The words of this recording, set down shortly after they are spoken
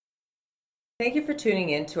Thank you for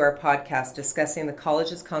tuning in to our podcast discussing the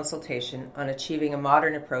college's consultation on achieving a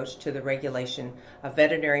modern approach to the regulation of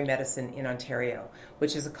veterinary medicine in Ontario,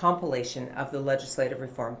 which is a compilation of the legislative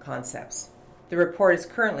reform concepts. The report is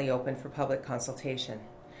currently open for public consultation.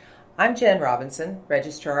 I'm Jen Robinson,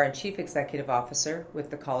 Registrar and Chief Executive Officer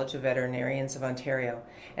with the College of Veterinarians of Ontario,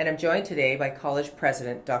 and I'm joined today by College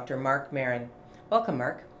President Dr. Mark Marin. Welcome,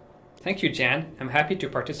 Mark. Thank you, Jan. I'm happy to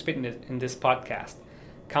participate in this podcast.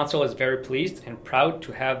 Council is very pleased and proud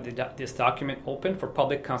to have this document open for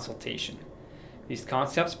public consultation. These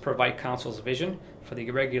concepts provide Council's vision for the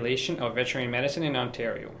regulation of veterinary medicine in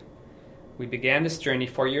Ontario. We began this journey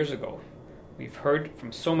 4 years ago. We've heard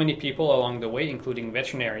from so many people along the way, including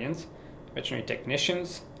veterinarians, veterinary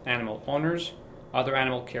technicians, animal owners, other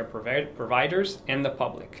animal care providers, and the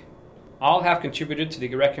public. All have contributed to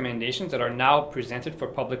the recommendations that are now presented for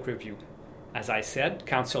public review. As I said,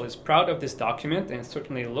 Council is proud of this document and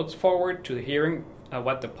certainly looks forward to hearing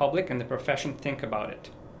what the public and the profession think about it.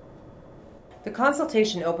 The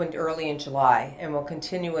consultation opened early in July and will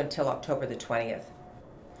continue until October the 20th.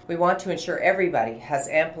 We want to ensure everybody has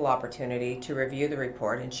ample opportunity to review the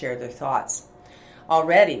report and share their thoughts.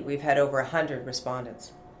 Already, we've had over 100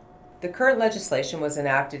 respondents. The current legislation was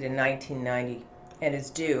enacted in 1990 and is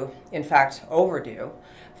due, in fact overdue,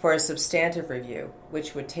 for a substantive review,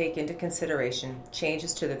 which would take into consideration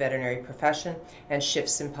changes to the veterinary profession and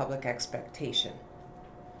shifts in public expectation.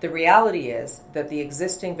 The reality is that the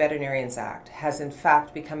existing Veterinarians Act has in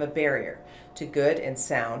fact become a barrier to good and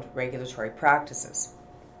sound regulatory practices.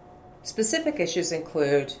 Specific issues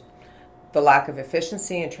include the lack of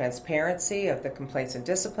efficiency and transparency of the complaints and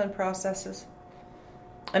discipline processes,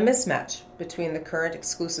 a mismatch between the current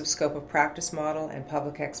exclusive scope of practice model and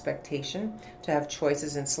public expectation to have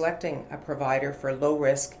choices in selecting a provider for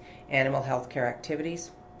low-risk animal health care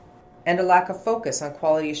activities, and a lack of focus on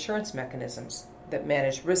quality assurance mechanisms that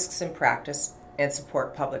manage risks in practice and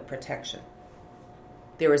support public protection.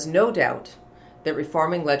 There is no doubt that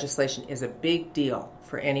reforming legislation is a big deal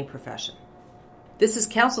for any profession. This is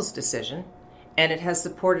Council's decision, and it has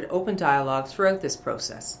supported open dialogue throughout this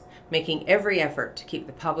process, making every effort to keep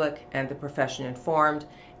the public and the profession informed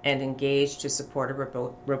and engaged to support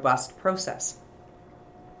a robust process.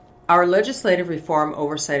 Our Legislative Reform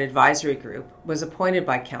Oversight Advisory Group was appointed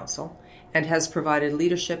by Council and has provided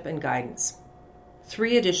leadership and guidance.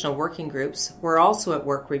 3 additional working groups were also at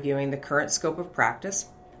work reviewing the current scope of practice,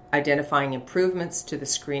 identifying improvements to the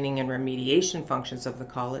screening and remediation functions of the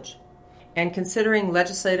college, and considering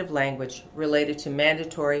legislative language related to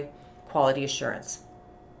mandatory quality assurance.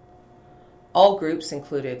 All groups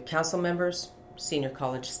included council members, senior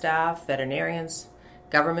college staff, veterinarians,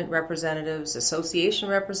 government representatives, association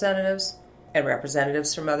representatives, and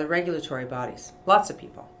representatives from other regulatory bodies. Lots of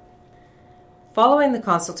people. Following the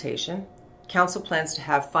consultation, Council plans to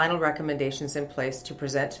have final recommendations in place to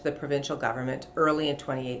present to the provincial government early in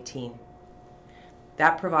 2018.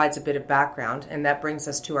 That provides a bit of background, and that brings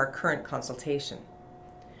us to our current consultation.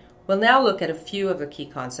 We'll now look at a few of the key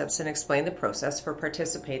concepts and explain the process for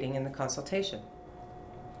participating in the consultation.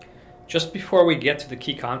 Just before we get to the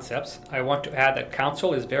key concepts, I want to add that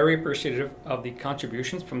Council is very appreciative of the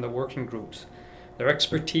contributions from the working groups. Their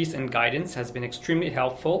expertise and guidance has been extremely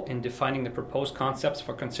helpful in defining the proposed concepts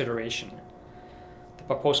for consideration. The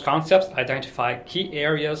proposed concepts identify key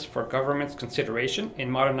areas for government's consideration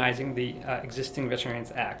in modernizing the existing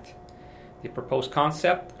Veterinarians Act. The proposed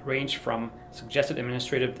concept range from suggested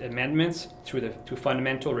administrative amendments to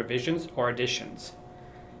fundamental revisions or additions.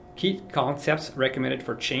 Key concepts recommended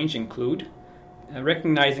for change include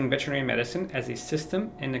recognizing veterinary medicine as a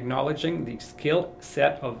system and acknowledging the skill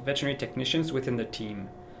set of veterinary technicians within the team.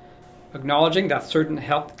 Acknowledging that certain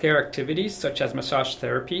healthcare activities such as massage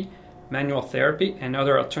therapy, manual therapy, and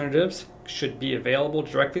other alternatives should be available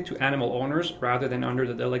directly to animal owners rather than under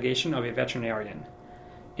the delegation of a veterinarian.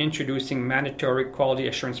 Introducing mandatory quality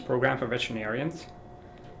assurance program for veterinarians,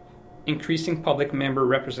 increasing public member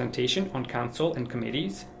representation on council and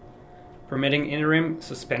committees, permitting interim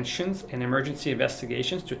suspensions and emergency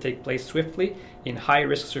investigations to take place swiftly in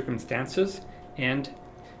high-risk circumstances, and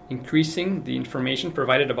increasing the information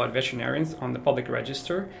provided about veterinarians on the public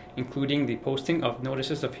register, including the posting of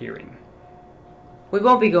notices of hearing. We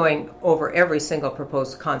won't be going over every single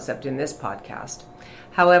proposed concept in this podcast.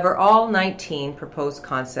 However, all 19 proposed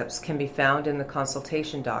concepts can be found in the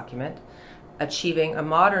consultation document, Achieving a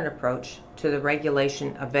Modern Approach to the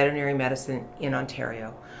Regulation of Veterinary Medicine in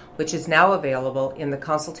Ontario, which is now available in the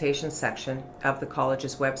consultation section of the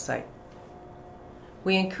college's website.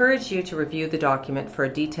 We encourage you to review the document for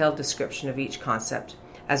a detailed description of each concept,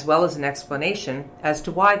 as well as an explanation as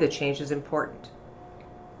to why the change is important.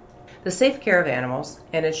 The safe care of animals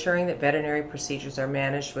and ensuring that veterinary procedures are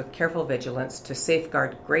managed with careful vigilance to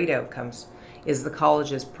safeguard great outcomes is the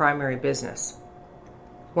college's primary business.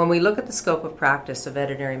 When we look at the scope of practice of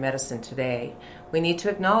veterinary medicine today, we need to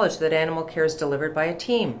acknowledge that animal care is delivered by a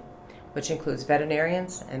team, which includes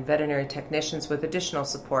veterinarians and veterinary technicians with additional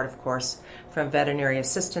support, of course, from veterinary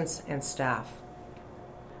assistants and staff.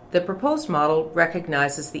 The proposed model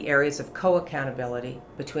recognizes the areas of co-accountability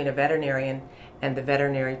between a veterinarian and the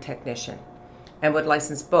veterinary technician, and would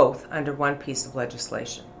license both under one piece of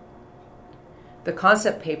legislation. The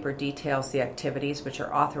concept paper details the activities which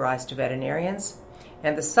are authorized to veterinarians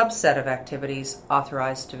and the subset of activities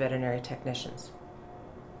authorized to veterinary technicians.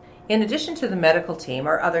 In addition to the medical team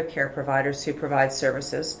are other care providers who provide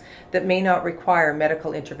services that may not require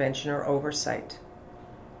medical intervention or oversight.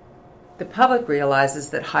 The public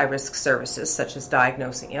realizes that high-risk services such as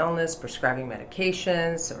diagnosing illness, prescribing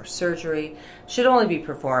medications, or surgery should only be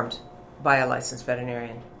performed by a licensed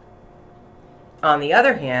veterinarian. On the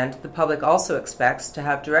other hand, the public also expects to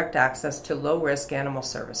have direct access to low-risk animal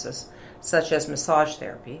services such as massage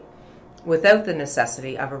therapy without the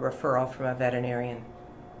necessity of a referral from a veterinarian.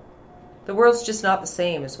 The world's just not the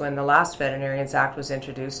same as when the last Veterinarians Act was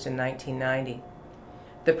introduced in 1990.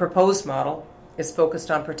 The proposed model is focused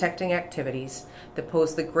on protecting activities that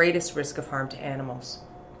pose the greatest risk of harm to animals.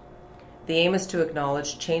 The aim is to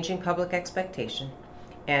acknowledge changing public expectation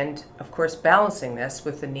and, of course, balancing this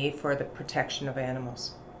with the need for the protection of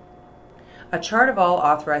animals. A chart of all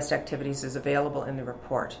authorized activities is available in the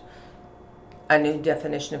report. A new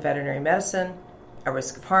definition of veterinary medicine, a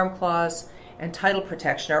risk of harm clause, and title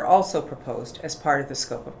protection are also proposed as part of the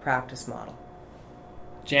scope of practice model.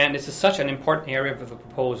 Jan, this is such an important area of the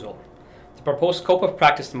proposal. The proposed scope of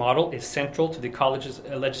practice model is central to the college's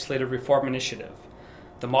legislative reform initiative.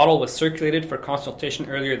 The model was circulated for consultation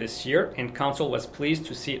earlier this year, and Council was pleased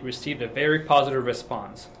to see it received a very positive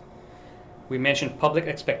response. We mentioned public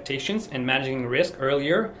expectations and managing risk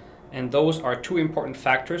earlier, and those are two important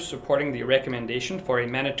factors supporting the recommendation for a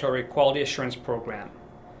mandatory quality assurance program.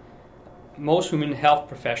 Most human health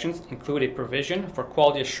professions include a provision for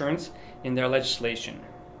quality assurance in their legislation.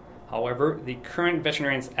 However, the current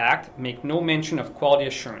Veterinarians Act makes no mention of quality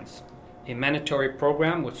assurance. A mandatory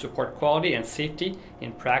program would support quality and safety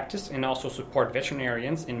in practice and also support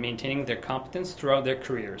veterinarians in maintaining their competence throughout their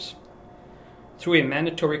careers. Through a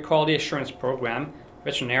mandatory quality assurance program,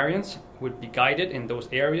 veterinarians would be guided in those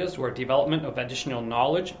areas where development of additional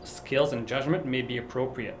knowledge, skills, and judgment may be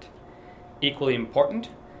appropriate. Equally important,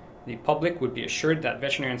 the public would be assured that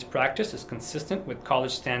veterinarians' practice is consistent with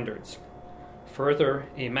college standards. Further,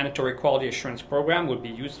 a mandatory quality assurance program would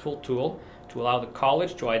be a useful tool to allow the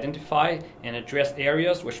college to identify and address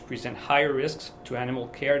areas which present higher risks to animal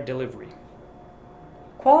care delivery.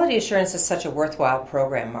 Quality assurance is such a worthwhile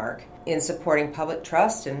program, Mark, in supporting public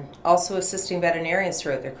trust and also assisting veterinarians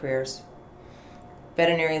throughout their careers.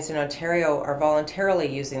 Veterinarians in Ontario are voluntarily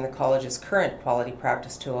using the college's current quality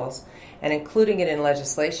practice tools, and including it in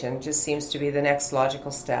legislation just seems to be the next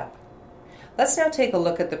logical step. Let's now take a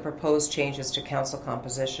look at the proposed changes to council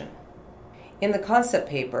composition. In the concept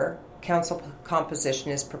paper, council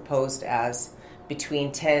composition is proposed as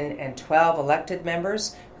between 10 and 12 elected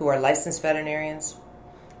members who are licensed veterinarians,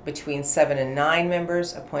 between 7 and 9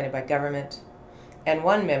 members appointed by government, and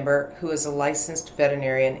 1 member who is a licensed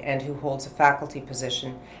veterinarian and who holds a faculty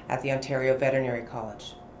position at the Ontario Veterinary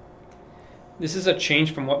College. This is a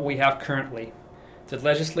change from what we have currently. The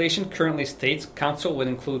legislation currently states council would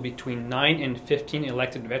include between 9 and 15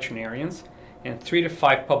 elected veterinarians and 3 to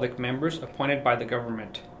 5 public members appointed by the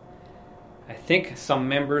government. I think some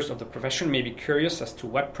members of the profession may be curious as to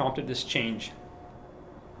what prompted this change.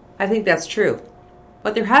 I think that's true.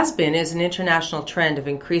 What there has been is an international trend of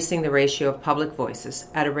increasing the ratio of public voices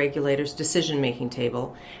at a regulator's decision-making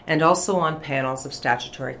table and also on panels of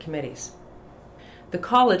statutory committees. The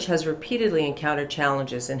college has repeatedly encountered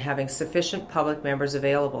challenges in having sufficient public members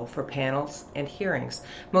available for panels and hearings,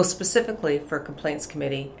 most specifically for complaints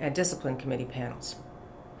committee and discipline committee panels.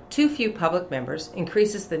 Too few public members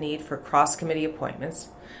increases the need for cross-committee appointments,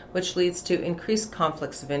 which leads to increased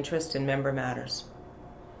conflicts of interest in member matters.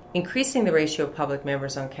 Increasing the ratio of public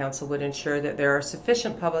members on council would ensure that there are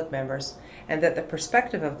sufficient public members and that the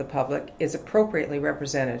perspective of the public is appropriately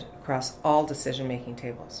represented across all decision-making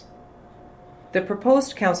tables. The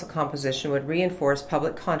proposed council composition would reinforce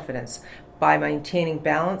public confidence by maintaining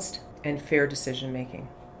balanced and fair decision-making.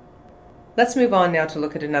 Let's move on now to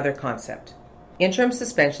look at another concept. Interim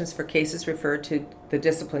suspensions for cases referred to the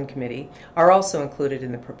discipline committee are also included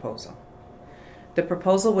in the proposal. The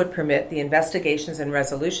proposal would permit the Investigations and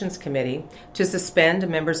Resolutions Committee to suspend a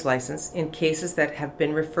member's license in cases that have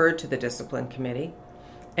been referred to the Discipline Committee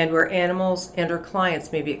and where animals and/or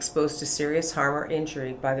clients may be exposed to serious harm or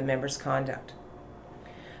injury by the member's conduct.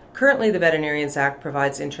 Currently, the Veterinarians Act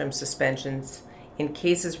provides interim suspensions in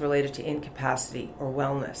cases related to incapacity or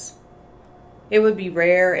wellness. It would be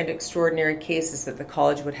rare and extraordinary cases that the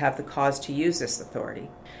college would have the cause to use this authority.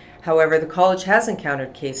 However, the college has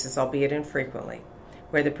encountered cases, albeit infrequently,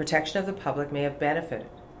 where the protection of the public may have benefited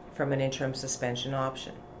from an interim suspension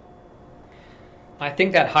option. I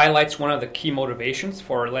think that highlights one of the key motivations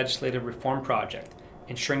for our legislative reform project,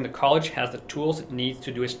 ensuring the college has the tools it needs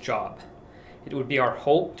to do its job. It would be our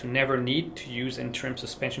hope to never need to use interim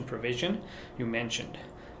suspension provision you mentioned,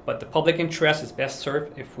 but the public interest is best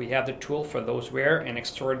served if we have the tool for those rare and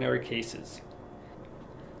extraordinary cases.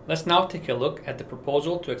 Let's now take a look at the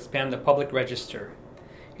proposal to expand the public register.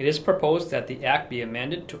 It is proposed that the Act be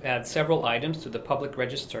amended to add several items to the public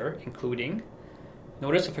register, including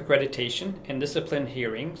notice of accreditation and discipline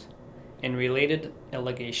hearings and related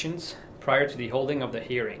allegations prior to the holding of the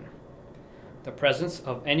hearing, the presence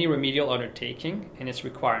of any remedial undertaking and its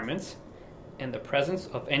requirements, and the presence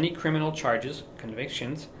of any criminal charges,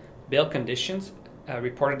 convictions, bail conditions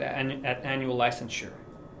reported at annual licensure.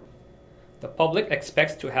 The public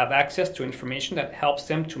expects to have access to information that helps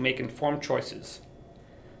them to make informed choices.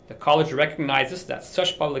 The college recognizes that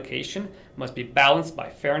such publication must be balanced by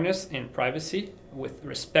fairness and privacy with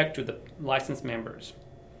respect to the licensed members.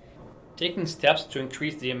 Taking steps to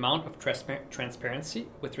increase the amount of transparency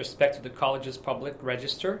with respect to the college's public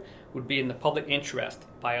register would be in the public interest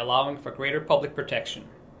by allowing for greater public protection.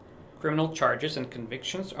 Criminal charges and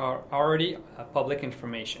convictions are already public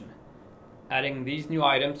information. Adding these new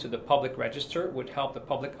items to the public register would help the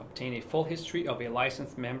public obtain a full history of a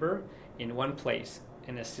licensed member in one place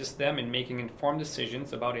and assist them in making informed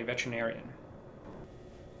decisions about a veterinarian.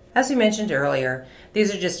 As we mentioned earlier,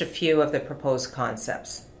 these are just a few of the proposed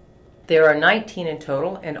concepts. There are 19 in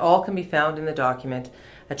total, and all can be found in the document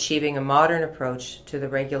Achieving a Modern Approach to the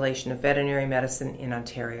Regulation of Veterinary Medicine in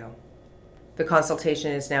Ontario. The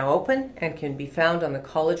consultation is now open and can be found on the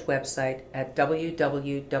college website at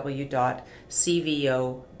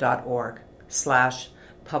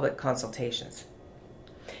www.cvo.org/public consultations.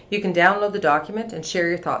 You can download the document and share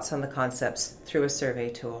your thoughts on the concepts through a survey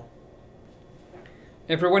tool.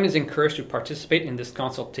 Everyone is encouraged to participate in this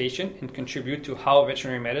consultation and contribute to how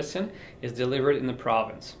veterinary medicine is delivered in the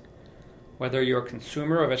province. Whether you're a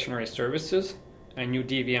consumer of veterinary services, a new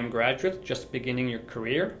DVM graduate just beginning your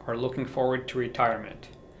career, or looking forward to retirement,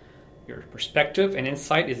 your perspective and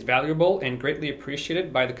insight is valuable and greatly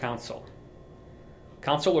appreciated by the Council.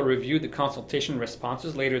 Council will review the consultation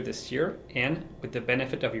responses later this year and, with the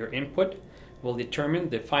benefit of your input, will determine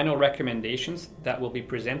the final recommendations that will be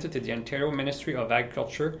presented to the Ontario Ministry of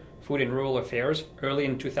Agriculture, Food and Rural Affairs early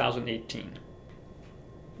in 2018.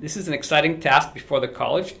 This is an exciting task before the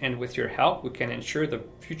college, and with your help, we can ensure the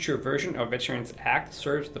future version of Veterinarians Act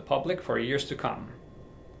serves the public for years to come.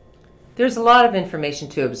 There's a lot of information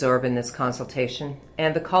to absorb in this consultation,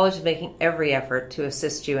 and the college is making every effort to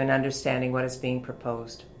assist you in understanding what is being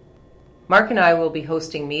proposed. Mark and I will be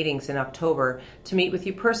hosting meetings in October to meet with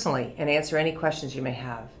you personally and answer any questions you may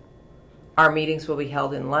have. Our meetings will be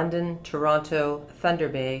held in London, Toronto, Thunder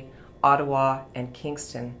Bay, Ottawa, and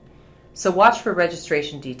Kingston. So watch for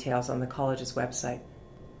registration details on the college's website.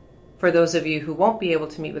 For those of you who won't be able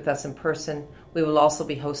to meet with us in person, we will also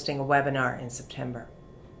be hosting a webinar in September.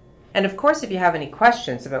 And of course, if you have any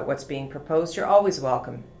questions about what's being proposed, you're always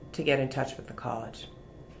welcome to get in touch with the college.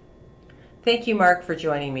 Thank you, Mark, for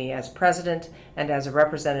joining me as president and as a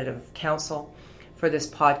representative of council for this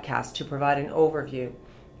podcast to provide an overview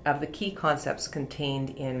of the key concepts contained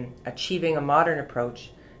in Achieving a Modern Approach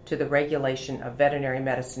to the Regulation of Veterinary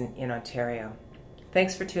Medicine in Ontario.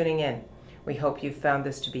 Thanks for tuning in. We hope you found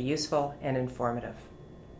this to be useful and informative.